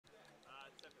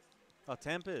Oh,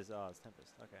 Tempest. Oh, it's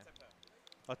Tempest. Okay.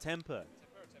 Oh, Temper.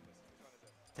 Temper or Tempest? Which one is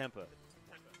it? Temper.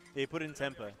 Temper. Yeah, put in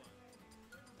Temper.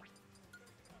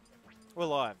 We're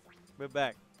live. We're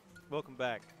back. Welcome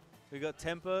back. We got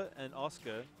Temper and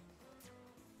Oscar.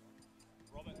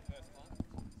 Robert first plant.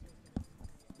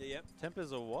 Yeah.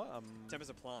 Temper's a what? Temper's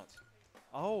a plant.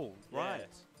 Oh, right.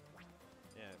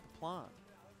 Yeah. The plant.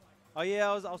 Oh yeah,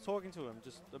 I was talking to him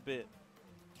just a bit.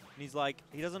 And he's like,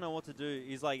 he doesn't know what to do.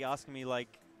 He's like asking me like,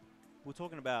 we're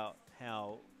talking about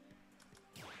how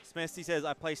Smesty says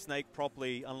I play Snake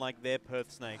properly, unlike their Perth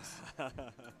Snakes.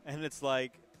 And it's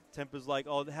like, Temper's like,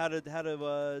 oh, how do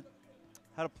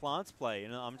plants play?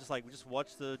 And I'm just like, we just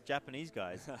watch the Japanese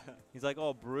guys. He's like,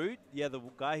 oh, Brute? Yeah, the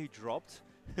guy who dropped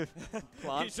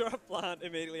plant. You drop plant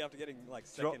immediately after getting like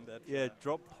second.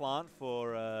 Drop plant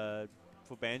for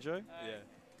Banjo. Yeah.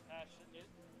 It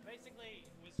basically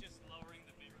was just lowering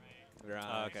the bitrate.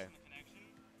 Right. Okay. The connection.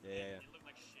 Yeah. It looked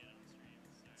like shit on the stream.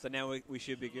 So now we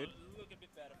should be good. Look a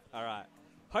bit better. All right.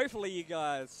 Hopefully you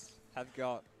guys have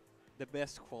got the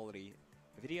best quality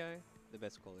video, the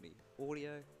best quality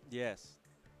audio, Yes.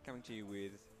 coming to you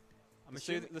with I'm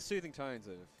the soothing tones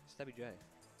of Stabby J.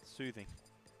 Soothing.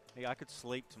 Yeah, I could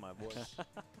sleep to my voice.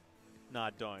 No, I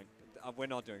don't. We're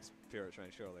not doing Spirit Train,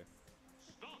 surely.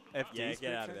 FD Yeah, Spirit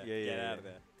get out of Train? there. Yeah, Get yeah, out of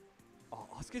there. Oh,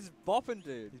 Oscar's bopping,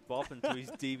 dude. He's bopping to his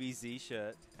DVZ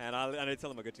shirt. And I need to tell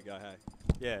him we're good to go, hey.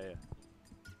 Yeah, yeah.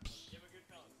 Yeah, we're good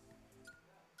fellas.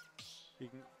 You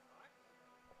can.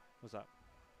 What's up?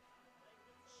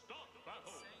 It's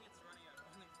saying it's running at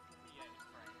only 48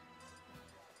 frames.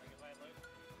 Like if I look.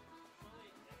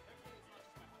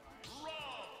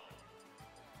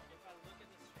 If I look at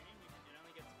the stream, it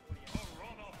only gets 48.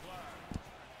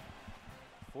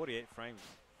 48 frames.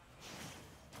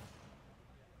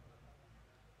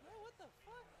 Oh, what the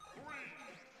fuck?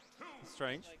 It's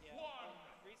strange. Like, yeah,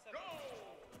 3 seconds.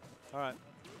 All right.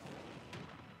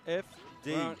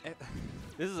 FD.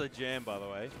 This is a jam, by the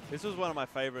way. This was one of my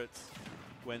favorites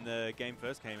when the game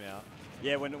first came out.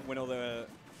 Yeah, when all the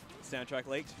soundtrack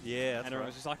leaked. Yeah, that's And everyone right.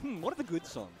 was just like, what are the good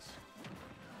songs?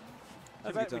 In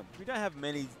That's a fact, good time. we don't have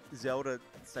many Zelda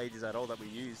stages at all that we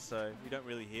use, so you don't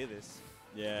really hear this.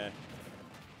 Yeah.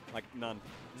 Like, none.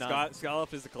 None.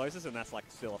 Skyloft is the closest, and that's like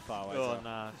still a far way. Oh,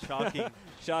 nah. Sharking.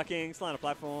 Sharking, slant of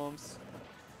platforms.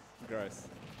 Gross.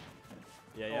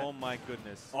 Yeah, yeah. Oh, my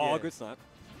goodness. Oh, Yeah. good snipe.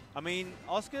 I mean,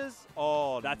 Oscars?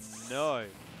 Oh, That's- no.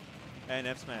 And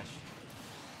F Smash.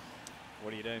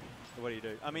 What do you do? What do you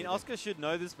do? I mean, do? Oscar should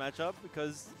know this matchup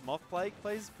because Moth Plague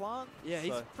plays Plant. Yeah,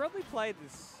 he's so- probably played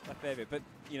this a fair bit, but,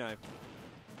 you know,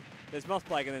 there's Moth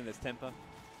Plague and then there's Temper.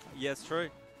 Yeah, it's true.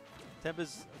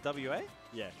 Temper's WA?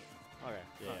 Yeah. Okay.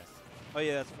 Yeah. Nice. Oh,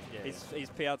 yeah, that's... Yeah, He's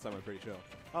PR'd somewhere, pretty sure.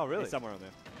 Oh, really? He's somewhere on there.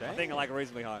 Dang. I think like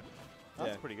reasonably high. That's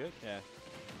Yeah. pretty good. Yeah.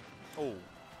 Oh.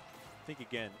 Think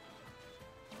again.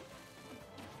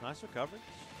 Nice recovery.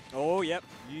 Oh, yep.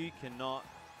 You cannot...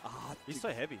 Ah, He's so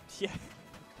heavy. yeah.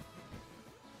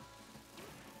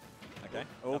 Okay.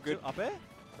 All Up good. to- Up air?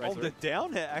 Raise Oh, the the roof.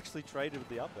 down air actually traded with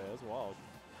the up air. That's wild.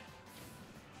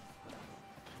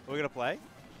 We're going to play?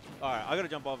 All right, I got to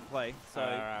jump off and play. So All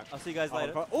right. I'll see you guys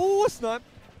later. Oh, snipe.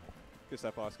 Good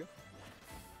stuff, Oscar.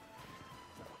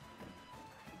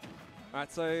 All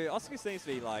right, so Oscar seems to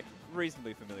be like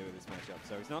reasonably familiar with this matchup.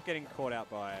 So he's not getting caught out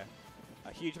by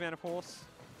a huge amount of horse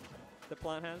that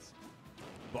Plant has.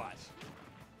 But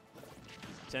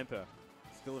Temper,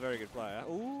 still a very good player.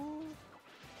 Ooh.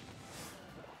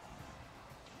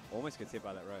 Almost gets hit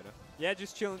by that rotor. Yeah,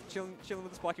 just chilling with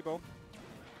the spiky ball.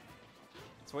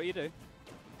 That's what you do.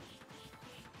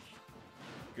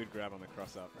 Good grab on the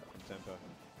cross up from Temper.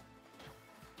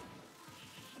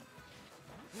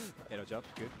 Head jump,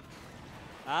 good.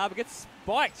 Ah, but gets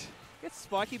spiked. Gets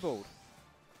spiky balled.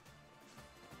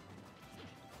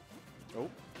 Oh.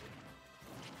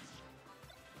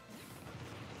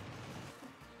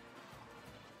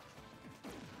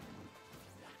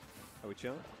 Are we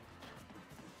chilling?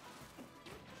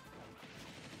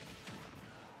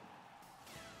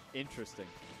 Interesting.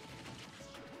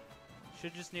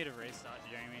 Should just need a restart,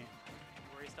 Jeremy.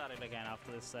 Restart it again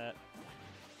after this set.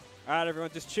 All right, everyone,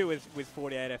 just chill with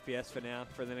 48 FPS for now,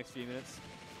 for the next few minutes.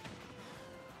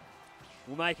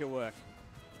 We'll make it work.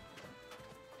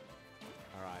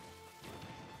 All right.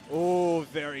 Oh,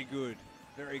 very good.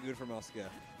 Very good from Oscar.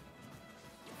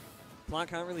 Plant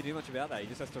can't really do much about that. He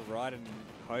just has to ride and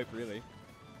hope, really.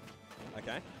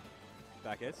 Okay.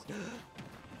 Back airs.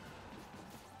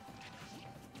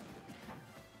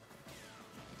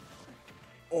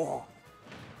 Oh!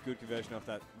 Good conversion off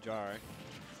that gyro.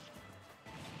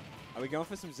 Are we going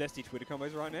for some zesty Twitter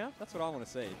combos right now? That's what I want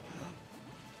to see.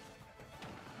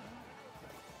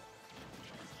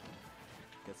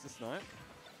 Gets the snipe.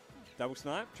 Double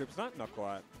snipe, triple snipe, not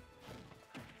quite.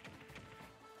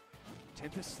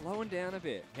 Temper's slowing down a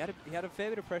bit. He had a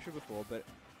fair bit of pressure before, but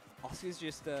Oscar's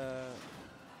just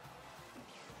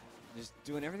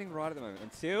doing everything right at the moment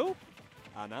until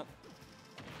no.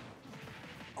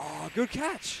 Oh, good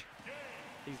catch.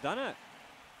 He's done it.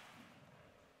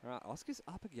 All right, Oscar's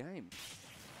up a game.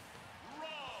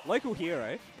 Local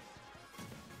hero,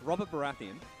 Robert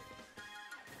Baratheon.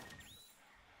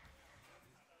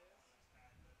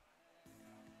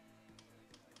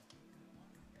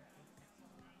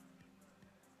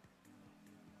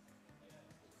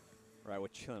 Right, we're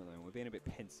chilling at the moment. We're being a bit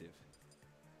pensive.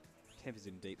 Temper's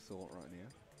in deep thought right now.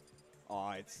 Oh,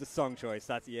 it's the song choice.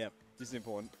 That's, yep, this is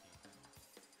important.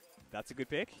 That's a good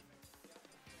pick.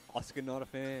 Oscar, not a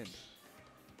fan.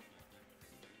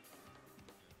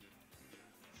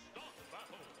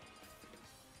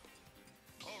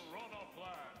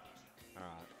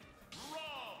 Alright.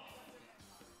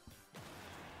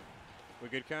 We're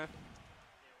good, Karen?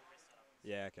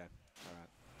 Yeah, okay. Alright.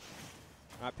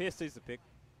 Alright, PS2's the pick.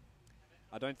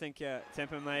 I don't think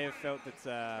Temper may have felt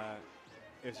that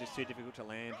it was just too difficult to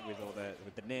land with all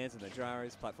the nairs and the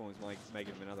gyros. Platforms may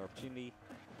give him another opportunity.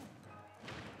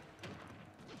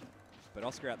 But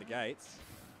Oscar out the gates.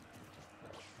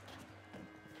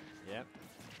 Yep.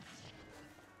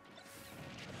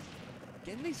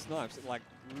 Getting these snipes like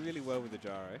really well with the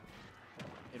gyro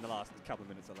in the last couple of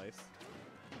minutes at least.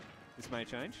 This may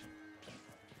change.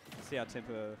 See how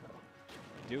Temper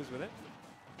deals with it.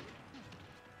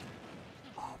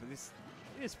 Oh, but this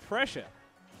is pressure.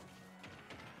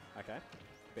 Okay,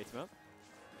 beats him up.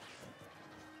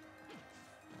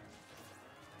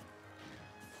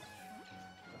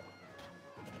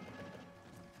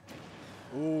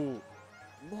 Ooh,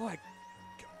 my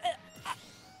God.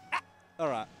 All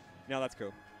right, now that's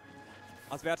cool.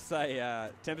 I was about to say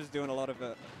Temper's doing a lot of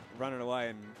running away,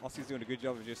 and Oscar's doing a good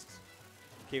job of just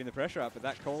keeping the pressure up. But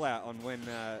that call out on when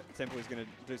Temper was going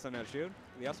to do something out of shield,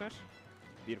 the up smash,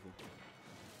 beautiful.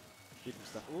 Beautiful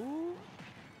stuff. Ooh.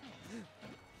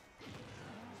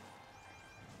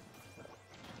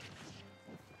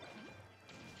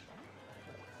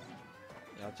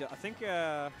 Yeah, I think.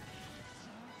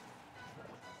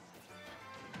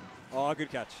 Oh,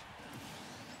 good catch.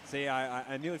 See,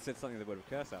 I nearly said something that would have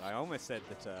cursed that. I almost said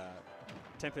that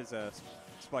Temper's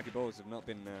spiky balls have not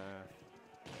been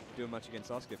doing much against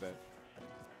Oscar, but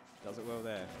does it well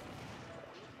there.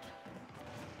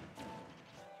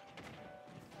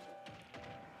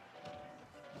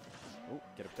 Oh,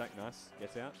 get a protect, nice.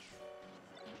 Gets out.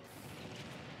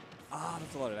 Ah,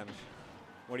 that's a lot of damage.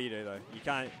 What do you do, though? You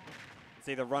can't... It's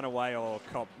either run away or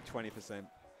cop 20%. And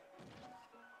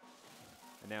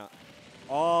now...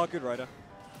 Oh, good rotor.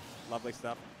 Lovely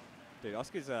stuff. Dude,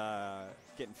 Oscar's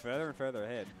getting further and further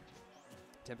ahead.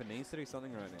 Temper needs to do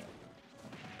something right now.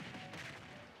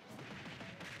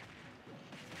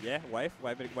 Yeah,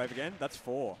 wave again. That's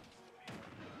 4.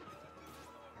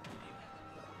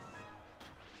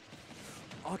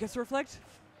 Oh, gets to reflect?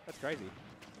 That's crazy.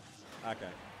 Okay.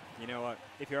 You know what?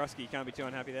 If you're Oscar, you can't be too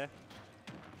unhappy there.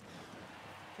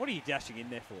 What are you dashing in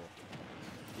there for?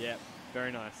 Yeah,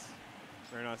 very nice.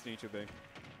 Very nice neutral B.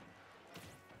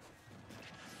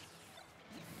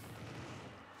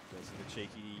 Those are the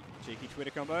cheeky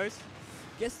Twitter combos.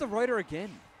 Gets the rotor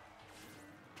again.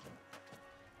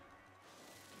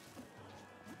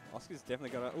 Oscar's definitely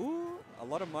got a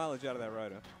lot of mileage out of that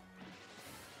rotor.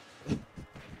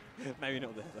 Maybe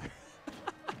not there though.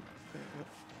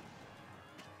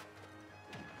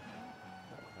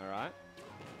 All right.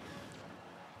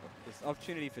 There's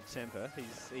opportunity for Temper.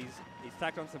 He's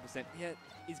tacked on some percent. Yeah,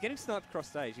 he's getting sniped across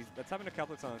stage. That's happened a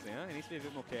couple of times now. He needs to be a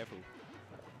bit more careful.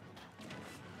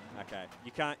 Okay,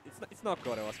 you can't. It's not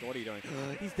Godo, Oscar. What are you doing?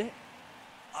 He's dead.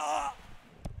 Ah!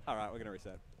 All right, we're gonna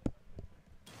reset.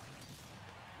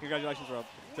 Congratulations, Rob.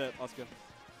 To Oscar.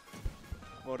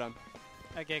 Well done.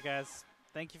 Okay, guys.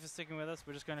 Thank you for sticking with us.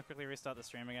 We're just going to quickly restart the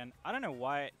stream again. I don't know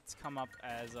why it's come up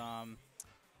as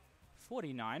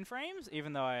 49 frames,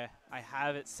 even though I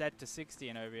have it set to 60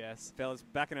 in OBS. Fellas,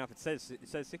 backing up. It says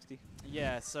 60.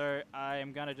 Yeah, so I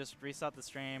am going to just restart the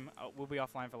stream. We'll be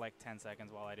offline for like 10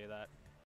 seconds while I do that.